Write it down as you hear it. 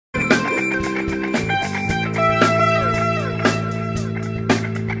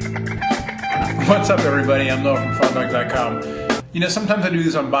What's up everybody, I'm Noah from FunDog.com. You know, sometimes I do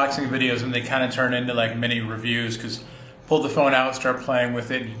these unboxing videos and they kind of turn into like mini reviews because pull the phone out, start playing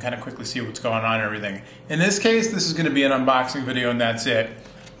with it, and you kind of quickly see what's going on and everything. In this case, this is going to be an unboxing video and that's it.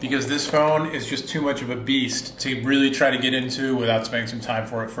 Because this phone is just too much of a beast to really try to get into without spending some time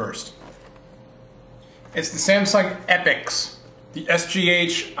for it first. It's the Samsung Epix, the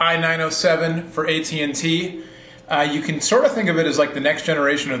SGH i907 for AT&T. You can sort of think of it as like the next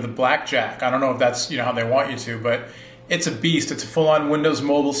generation of the Blackjack. I don't know if that's how they want you to, but it's a beast. It's a full-on Windows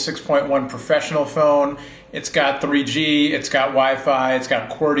Mobile 6.1 professional phone. It's got 3G, it's got Wi-Fi, it's got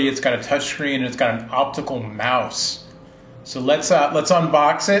QWERTY, it's got a touchscreen, and it's got an optical mouse. So let's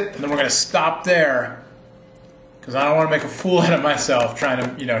unbox it, and then we're going to stop there because I don't want to make a fool out of myself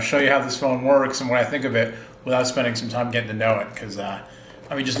trying to show you how this phone works and what I think of it without spending some time getting to know it. Because I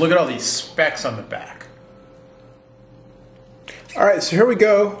mean, just look at all these specs on the back. All right, so here we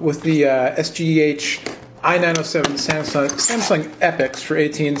go with the SGH i907 Samsung Epix for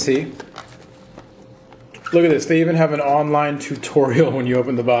AT&T. Look at this. They even have an online tutorial when you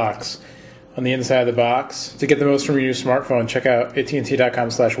open the box. On the inside of the box. To get the most from your new smartphone, check out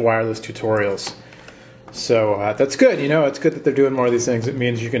AT&T.com/wireless tutorials. So that's good. It's good that they're doing more of these things. It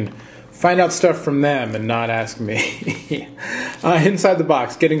means you can find out stuff from them and not ask me. Inside the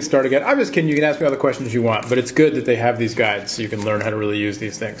box, getting started again. I'm just kidding. You can ask me all the questions you want, but it's good that they have these guides so you can learn how to really use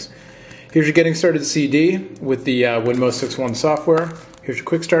these things. Here's your getting started CD with the WinMo 6.1 software. Here's your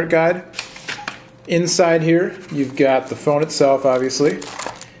quick start guide. Inside here, you've got the phone itself, obviously.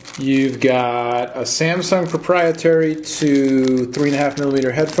 You've got a Samsung proprietary to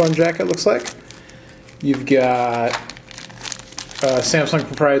 3.5mm headphone jack, it looks like. You've got a Samsung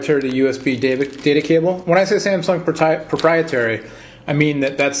proprietary to USB data cable. When I say Samsung proprietary, I mean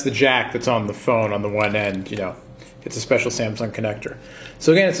that's the jack that's on the phone on the one end. It's a special Samsung connector.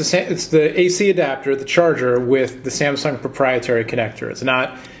 So again, it's the AC adapter, the charger, with the Samsung proprietary connector. It's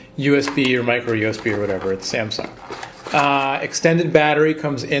not USB or micro USB or whatever. It's Samsung. Extended battery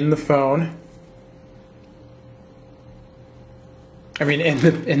comes in the phone. I mean,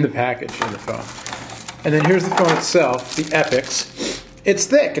 in the package in the phone. And then here's the phone itself, the Epix. It's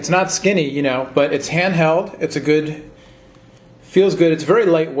thick. It's not skinny, but it's handheld. It's feels good. It's very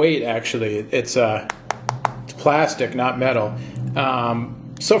lightweight, actually. It's plastic, not metal.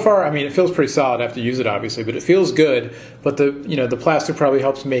 So far, I mean, it feels pretty solid. I have to use it, obviously, but it feels good. But the plastic probably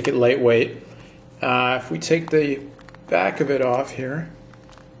helps make it lightweight. If we take the back of it off here.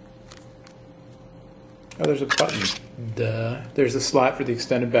 Oh, there's a button. Duh. There's the slot for the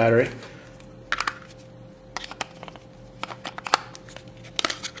extended battery.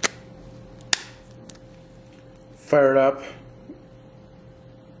 Fire it up.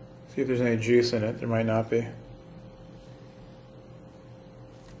 See if there's any juice in it. There might not be.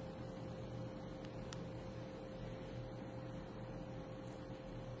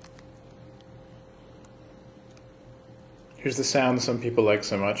 Here's the sound that some people like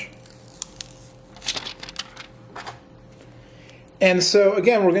so much. And so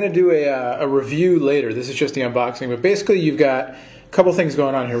again, we're going to do a review later. This is just the unboxing, but basically you've got a couple things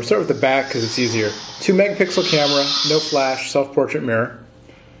going on here. We'll start with the back because it's easier. 2-megapixel camera, no flash, self-portrait mirror.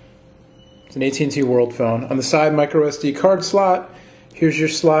 It's an AT&T World phone. On the side, micro SD card slot. Here's your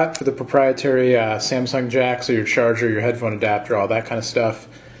slot for the proprietary Samsung jack, so your charger, your headphone adapter, all that kind of stuff.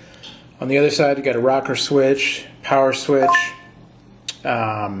 On the other side, you got a rocker switch, power switch.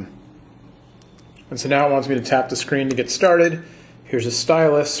 And so now it wants me to tap the screen to get started. Here's a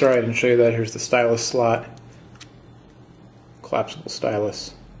stylus. Sorry, I didn't show you that. Here's the stylus slot. Collapsible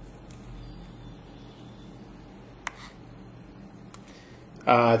stylus.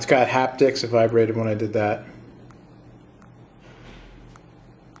 It's got haptics. It vibrated when I did that.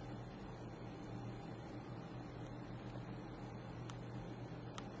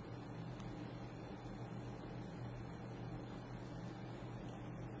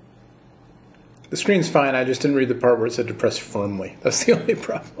 The screen's fine, I just didn't read the part where it said to press firmly. That's the only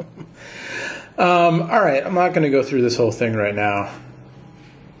problem. Alright, I'm not going to go through this whole thing right now.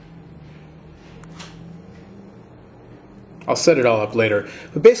 I'll set it all up later.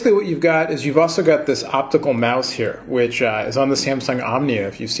 But basically what you've got is you've also got this optical mouse here, which is on the Samsung Omnia.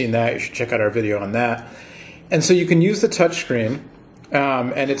 If you've seen that, you should check out our video on that. And so you can use the touchscreen,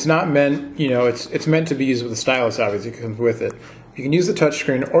 and it's not meant, it's meant to be used with a stylus, obviously, it comes with it. You can use the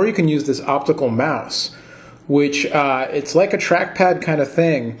touchscreen, or you can use this optical mouse, which it's like a trackpad kind of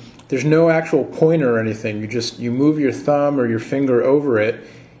thing. There's no actual pointer or anything. You move your thumb or your finger over it,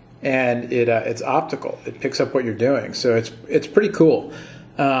 and it's optical. It picks up what you're doing, so it's pretty cool.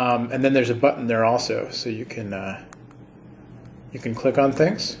 And then there's a button there also, so you can click on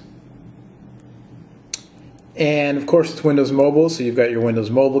things. And of course it's Windows Mobile, so you've got your Windows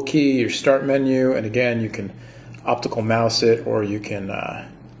Mobile key, your start menu, and again you can optical mouse it or you can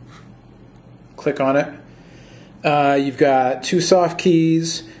click on it. You've got 2 soft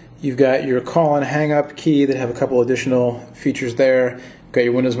keys, you've got your call and hang up key that have a couple additional features there. You've got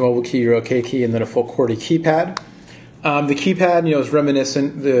your Windows Mobile key, your OK key, and then a full QWERTY keypad. The keypad, is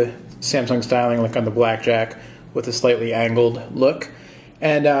reminiscent the Samsung styling, like on the Blackjack, with a slightly angled look.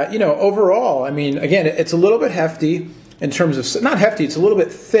 And, overall, I mean, again, it's a little bit hefty in terms of, not hefty, it's a little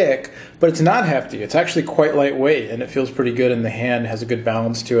bit thick, but it's not hefty. It's actually quite lightweight, and it feels pretty good in the hand, has a good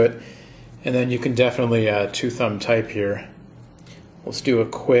balance to it. And then you can definitely 2-thumb type here. Let's do a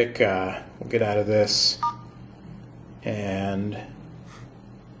quick, we'll get out of this, and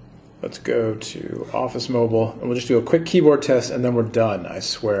let's go to Office Mobile, and we'll just do a quick keyboard test, and then we're done, I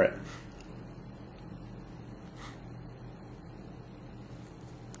swear it.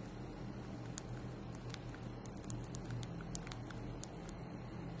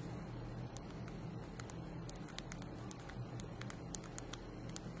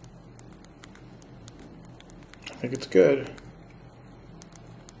 I think it's good.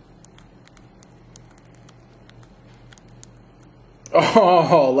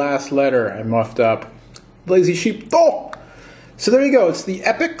 Oh, last letter. I muffed up. Lazy sheep. Oh! So there you go. It's the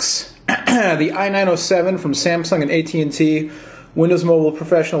Epix, the i907 from Samsung and AT&T, Windows Mobile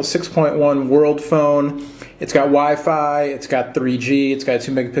Professional 6.1 World Phone. It's got Wi-Fi. It's got 3G. It's got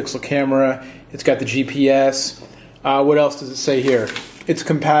a 2-megapixel camera. It's got the GPS. What else does it say here? It's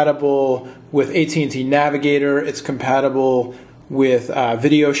compatible with AT&T Navigator. It's compatible with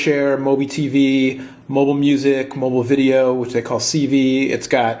Video Share, Mobi TV, mobile music, mobile video, which they call CV. It's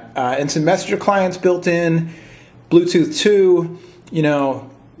got instant messenger clients built in, Bluetooth 2,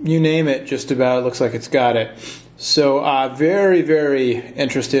 you name it, just about. It looks like it's got it. So very, very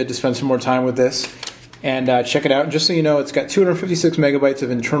interested to spend some more time with this. And check it out. Just so you know, it's got 256 megabytes of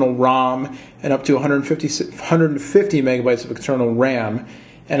internal ROM and up to 150 megabytes of external RAM,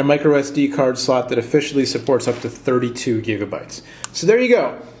 and a micro SD card slot that officially supports up to 32 gigabytes. So there you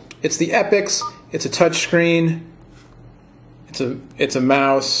go. It's the Epix. It's a touch screen. It's a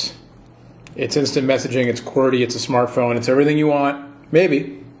mouse. It's instant messaging. It's QWERTY. It's a smartphone. It's everything you want,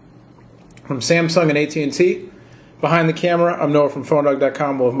 maybe, from Samsung and AT&T. Behind the camera, I'm Noah from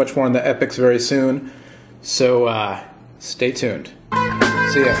PhoneDog.com. We'll have much more on the Epix very soon. So stay tuned.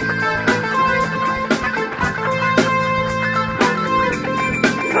 See ya.